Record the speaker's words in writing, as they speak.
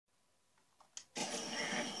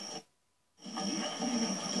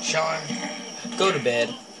Sean, go to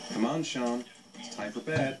bed. Come on, Sean. It's time for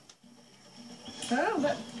bed. Oh,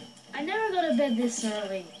 but I never go to bed this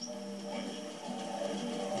early.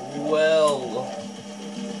 Well...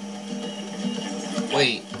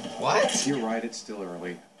 Wait, what? You're right, it's still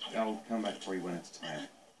early. I'll come back for you when it's time.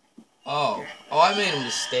 Oh, I made a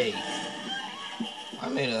mistake. I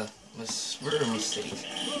made a murder mistake.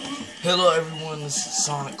 Hello everyone, this is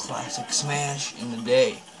Sonic Classic Smash in the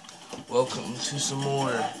day. Welcome to some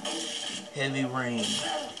more Heavy Rain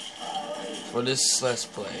for this Let's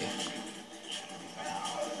Play.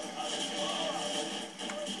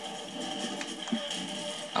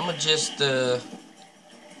 I'ma just, no,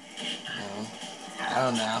 I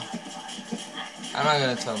don't know. I'm not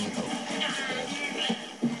gonna tell him to go upstairs.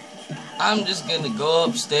 I'm just gonna go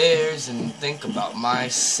upstairs and think about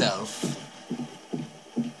myself.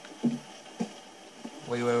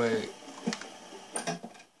 Wait.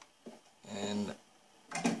 And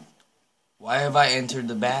why have I entered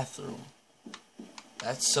the bathroom?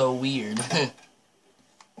 That's so weird.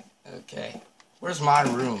 Okay. Where's my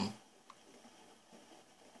room?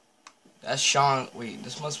 That's Sean. Wait,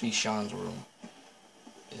 this must be Sean's room.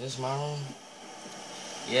 Is this my room?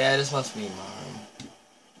 Yeah, this must be my room.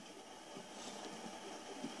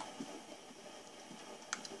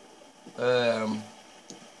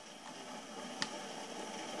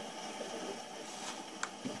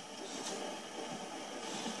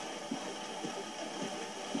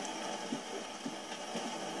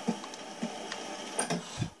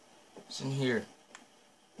 It's in here.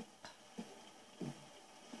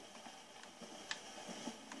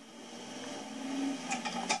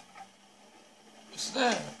 What's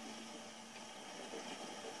that?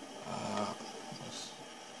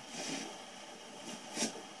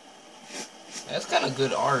 That's kind of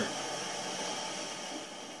good art.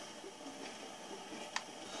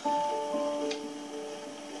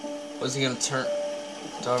 Was he gonna turn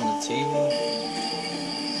on the TV?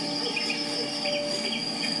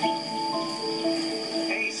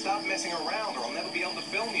 Hey, stop messing around or I'll never be able to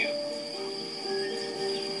film you.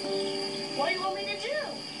 What do you want me to do?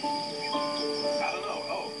 I don't know.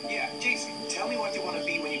 Oh, yeah, Jason, tell me what you want to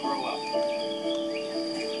be when you grow up.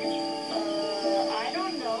 I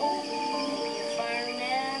don't know. Maybe a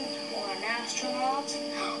fireman or an astronaut.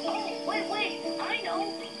 Oh, wait, I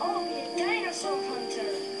know. I'll be a dinosaur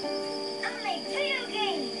hunter. I'll make video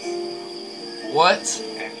games. What?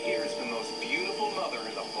 And here's the most beautiful mother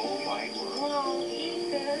in the whole wide world. Oh,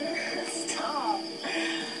 Ethan, stop.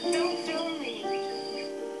 Don't film me.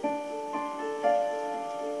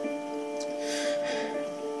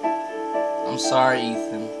 I'm sorry,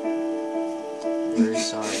 Ethan. I'm very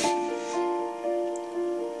sorry.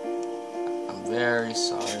 I'm very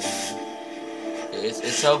sorry, man.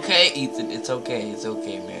 It's okay, Ethan. It's okay,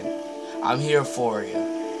 man. I'm here for you.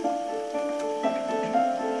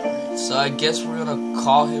 So I guess we're gonna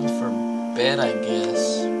call him for bed, I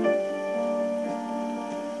guess.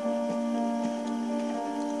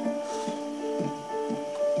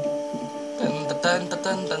 Dun, dun,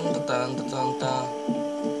 dun, dun, dun, dun, dun, dun, dun.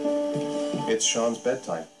 It's Sean's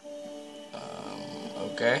bedtime.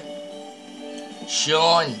 Okay.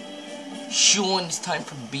 Sean, it's time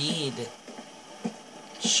for bed.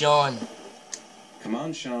 Sean. Come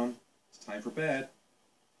on, Sean. It's time for bed.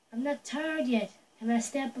 I'm not tired yet. Can I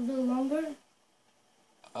stay up a little longer?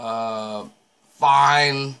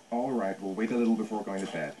 Fine. All right, we'll wait a little before going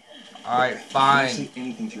to bed. Alright, Don't fine. say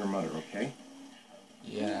anything to your mother, okay?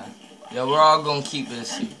 Yeah, we're all gonna keep it a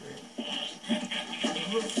secret.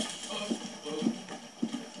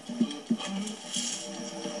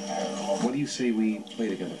 What do you say we play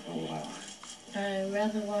together for a while? I'd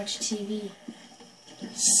rather watch TV.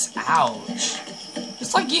 Ouch.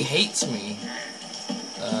 It's like he hates me.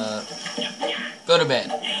 Go to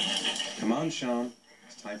bed. Come on, Sean.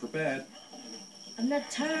 It's time for bed. I'm not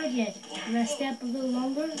tired yet. Can I stay up a little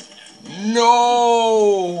longer?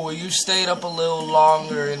 No! You stayed up a little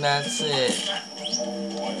longer and that's it.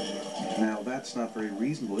 Now, that's not very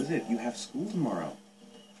reasonable, is it? You have school tomorrow.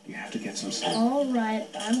 You have to get some sleep. Alright,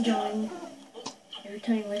 I'm going. You're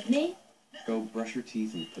coming with me? Go brush your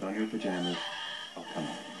teeth and put on your pajamas. I'll come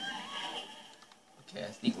on. Okay, I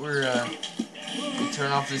think we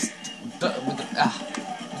turn off this, we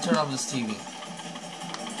turn off this TV.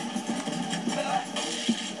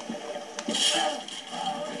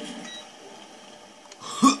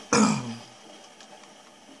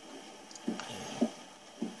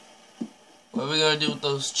 What are we gonna do with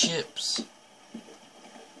those chips?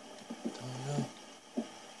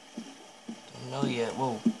 Don't know yet.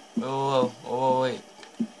 Whoa, wait.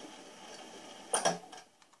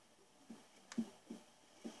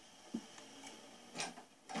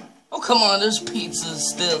 come on, there's pizza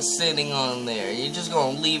still sitting on there. You're just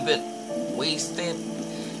gonna leave it wasted?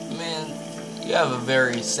 Man, you have a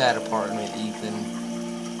very sad apartment, Ethan.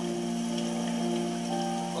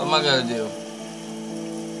 What am I gonna do?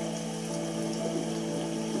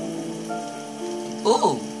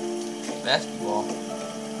 Ooh! Basketball.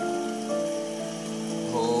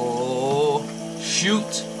 Oh,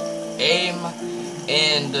 shoot, aim,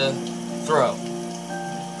 and throw.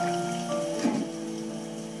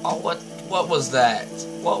 Oh, what was that?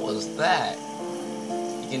 What was that?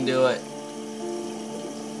 You can do it.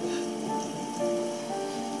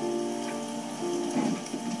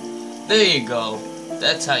 There you go.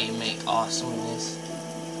 That's how you make awesomeness.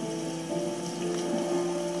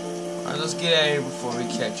 Alright, let's get out of here before we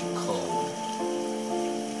catch a cold.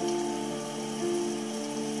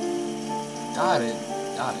 God, it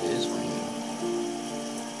is raining.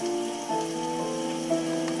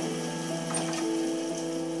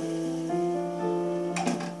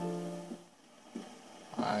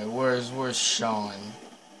 Alright, where's Sean?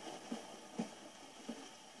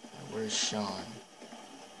 Where's Sean?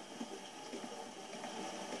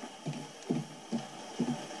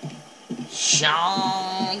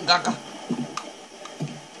 Sean Gaga.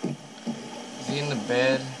 Is he in the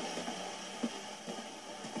bed?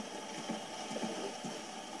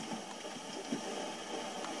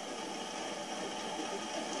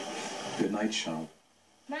 Good night, Sean.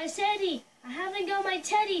 My teddy! I haven't got my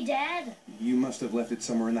teddy, Dad. You must have left it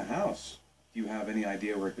somewhere in the house. Do you have any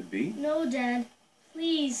idea where it could be? No, Dad.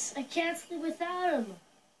 Please, I can't sleep without him.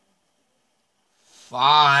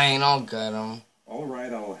 Fine, I'll get him. All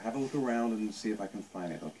right, I'll have a look around and see if I can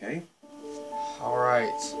find it, okay?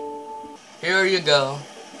 Alright. Here you go.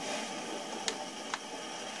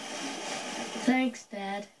 Thanks,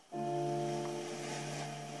 Dad.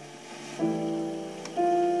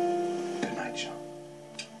 Good night, Sean.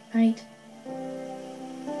 Night.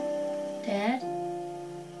 Dad?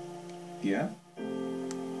 Yeah? You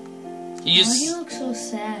Why do you just look so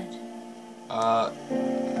sad? I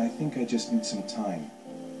think I just need some time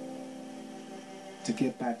to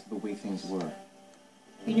get back to the way things were.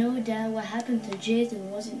 You know, Dad, what happened to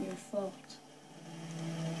Jason wasn't your fault.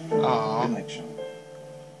 Aw. Good night, Sean.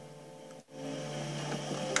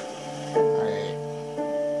 Alright.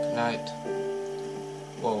 Good night.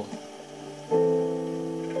 Whoa.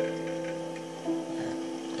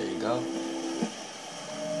 There you go.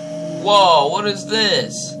 Whoa, what is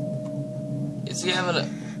this? Is he having a...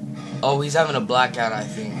 Oh, he's having a blackout, I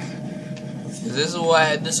think. This is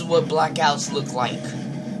what blackouts look like.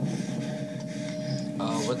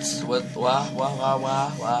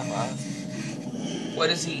 What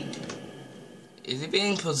is he? Is he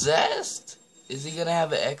being possessed? Is he gonna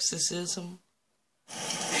have an exorcism?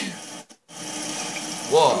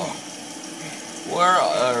 Whoa. Where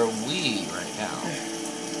are we right now?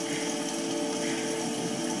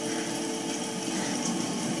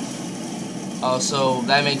 Oh, so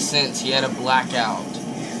that makes sense. He had a blackout.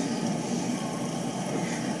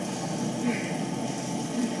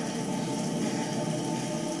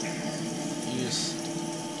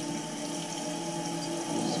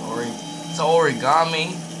 It's an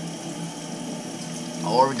origami. An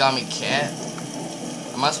origami cat.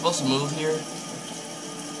 Am I supposed to move here?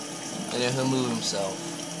 And then he'll move himself.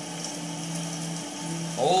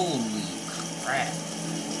 Holy crap.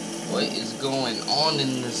 What is going on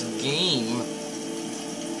in this game?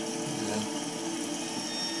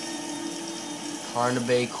 Corner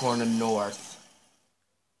Bay, corner north.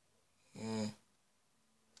 Yeah.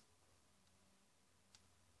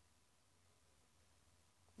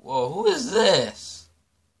 Whoa, who is this?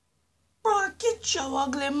 Bro, get your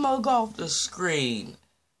ugly mug off the screen.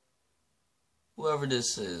 Whoever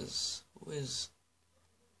this is. Who is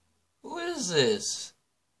this? This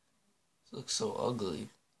looks so ugly.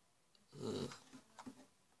 Ugh.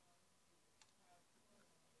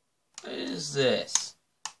 What is this?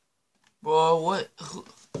 Bro, what?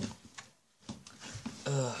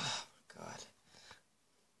 God.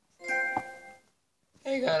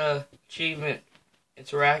 Hey, got a achievement.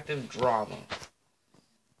 Interactive drama.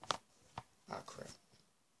 Oh, crap.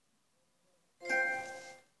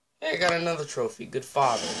 Hey, I got another trophy. Good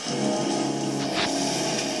father.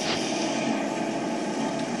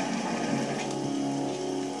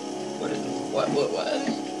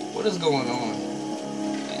 What is going on?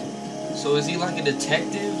 So is he like a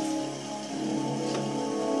detective?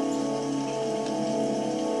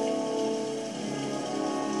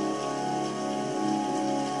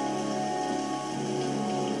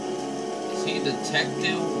 Is he a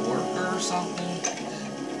detective worker or something?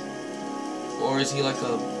 Or is he like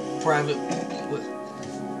a private...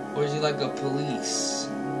 Or is he like a police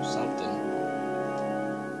or something?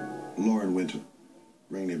 Lauren Winter.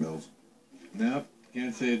 Ring any bells? Nope,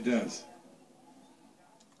 can't say it does.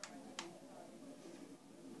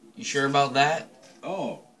 You sure about that?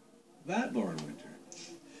 Oh, that Lauren Winter.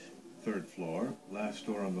 3rd floor, last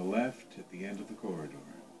door on the left at the end of the corridor.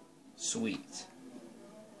 Sweet.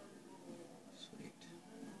 Sweet.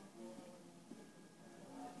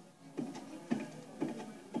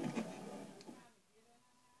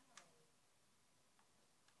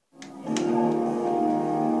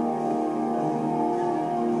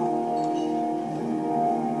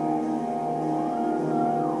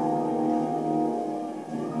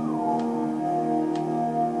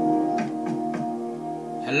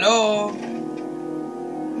 Hello?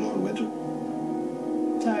 Lauren Winter?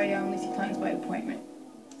 Sorry, I only see clients by appointment.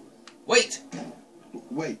 Wait!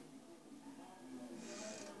 Wait.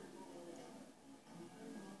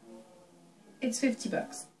 It's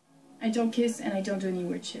 $50. I don't kiss and I don't do any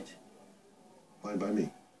weird shit. Fine by me.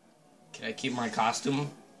 Can I keep my costume?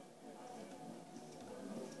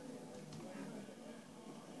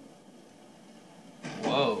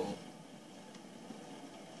 Whoa.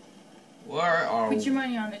 Where are Put we? your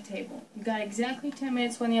money on the table. You got exactly 10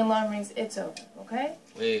 minutes when the alarm rings. It's over, okay?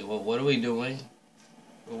 Wait, what are we doing?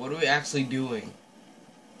 What are we actually doing?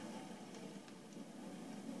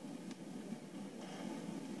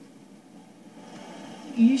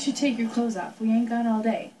 You should take your clothes off. We ain't got all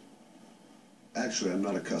day. Actually, I'm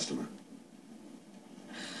not a customer.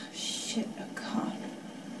 Shit, a cop.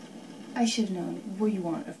 I should have known. What do you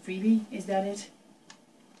want, a freebie? Is that it?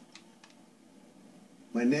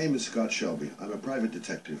 My name is Scott Shelby. I'm a private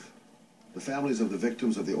detective. The families of the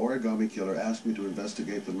victims of the Origami Killer asked me to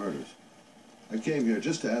investigate the murders. I came here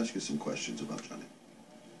just to ask you some questions about Johnny.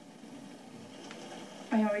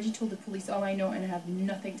 I already told the police all I know and I have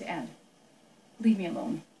nothing to add. Leave me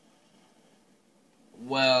alone.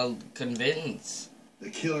 Well, convince. The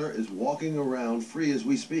killer is walking around free as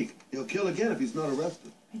we speak. He'll kill again if he's not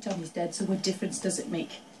arrested. I tell he's dead, so what difference does it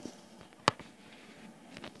make?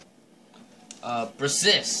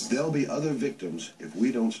 Persist. There'll be other victims if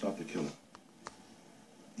we don't stop the killer.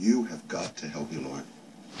 You have got to help me, Lauren.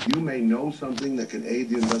 You may know something that can aid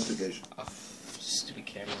the investigation. Oh, stupid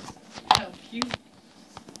camera. Help you?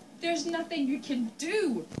 There's nothing you can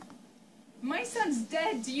do. My son's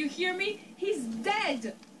dead. Do you hear me? He's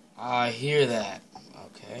dead. I hear that.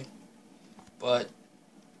 Okay. But,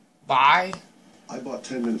 bye? I bought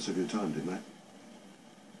 10 minutes of your time, didn't I?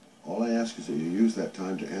 All I ask is that you use that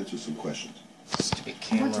time to answer some questions. Stupid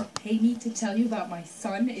You want camera. to pay me to tell you about my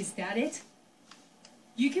son? Is that it?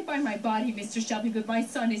 You can buy my body, Mr. Shelby, but my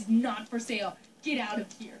son is not for sale. Get out of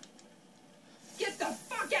here. Get the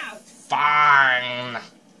fuck out! Fine.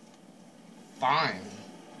 Fine.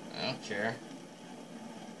 I don't care.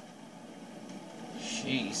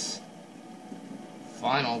 Jeez.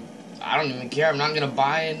 Fine, I don't even care. I'm not gonna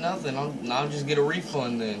buy it, nothing. I'll just get a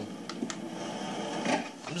refund then.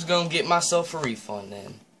 I'm just gonna get myself a refund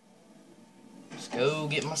then. Just go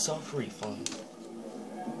get myself a refund.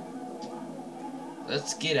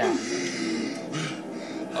 Let's get out.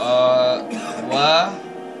 What?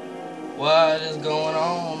 What is going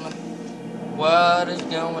on? What is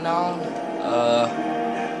going on?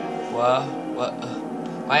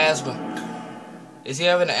 What? My asthma. Is he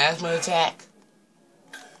having an asthma attack?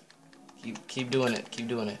 Keep doing it. Keep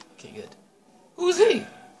doing it. Okay, good. Who's he?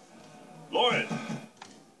 Lauren!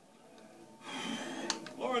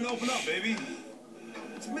 Lauren, open up, baby.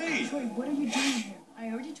 It's me. Troy, what are you doing here?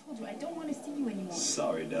 I already told you, I don't want to see you anymore.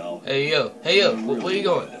 Sorry, Del. Hey yo. Where you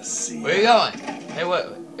going? Where you going? Hey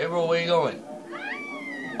what? Hey bro, where you going?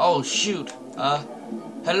 Oh shoot.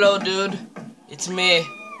 Hello dude. It's me.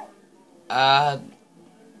 I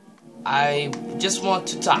just want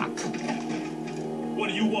to talk. What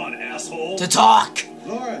do you want, asshole? To talk!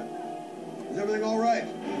 Lauren, is everything all right?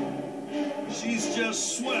 She's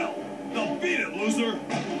just swell. Now beat it, loser.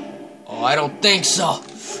 Oh, I don't think so.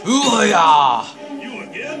 Ooh-yah!